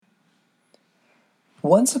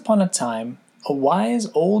Once upon a time, a wise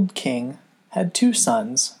old king had two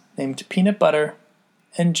sons named Peanut Butter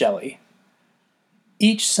and Jelly.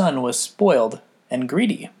 Each son was spoiled and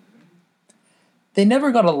greedy. They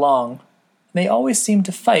never got along, and they always seemed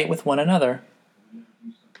to fight with one another.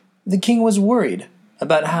 The king was worried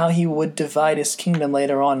about how he would divide his kingdom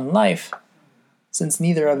later on in life, since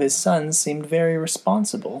neither of his sons seemed very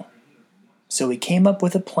responsible. So he came up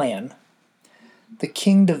with a plan. The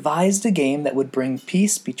king devised a game that would bring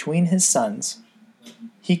peace between his sons.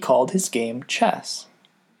 He called his game chess.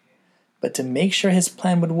 But to make sure his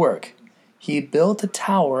plan would work, he built a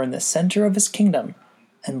tower in the center of his kingdom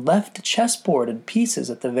and left the chessboard in pieces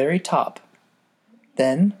at the very top.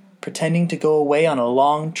 Then, pretending to go away on a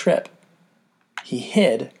long trip, he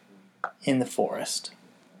hid in the forest.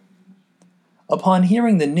 Upon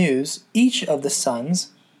hearing the news, each of the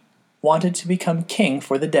sons wanted to become king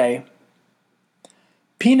for the day.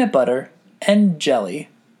 Peanut Butter and Jelly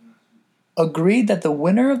agreed that the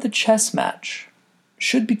winner of the chess match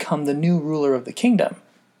should become the new ruler of the kingdom.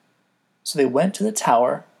 So they went to the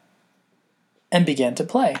tower and began to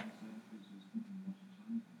play.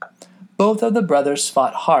 Both of the brothers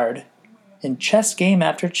fought hard in chess game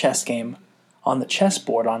after chess game on the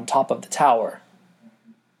chessboard on top of the tower.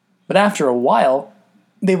 But after a while,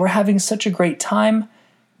 they were having such a great time,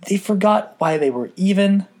 they forgot why they were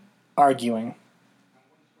even arguing.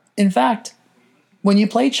 In fact, when you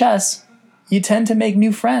play chess, you tend to make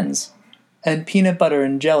new friends, and Peanut Butter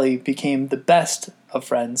and Jelly became the best of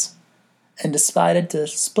friends and decided to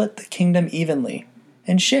split the kingdom evenly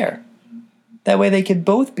and share. That way they could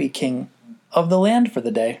both be king of the land for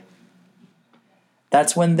the day.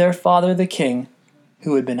 That's when their father, the king,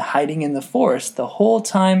 who had been hiding in the forest the whole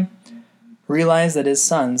time, realized that his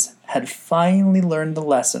sons had finally learned the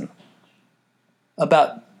lesson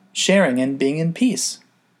about sharing and being in peace.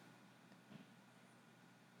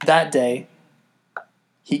 That day,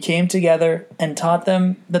 he came together and taught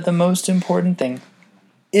them that the most important thing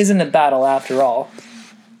isn't a battle after all,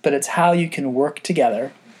 but it's how you can work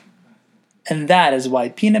together. And that is why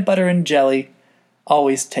peanut butter and jelly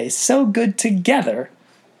always taste so good together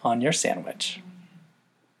on your sandwich.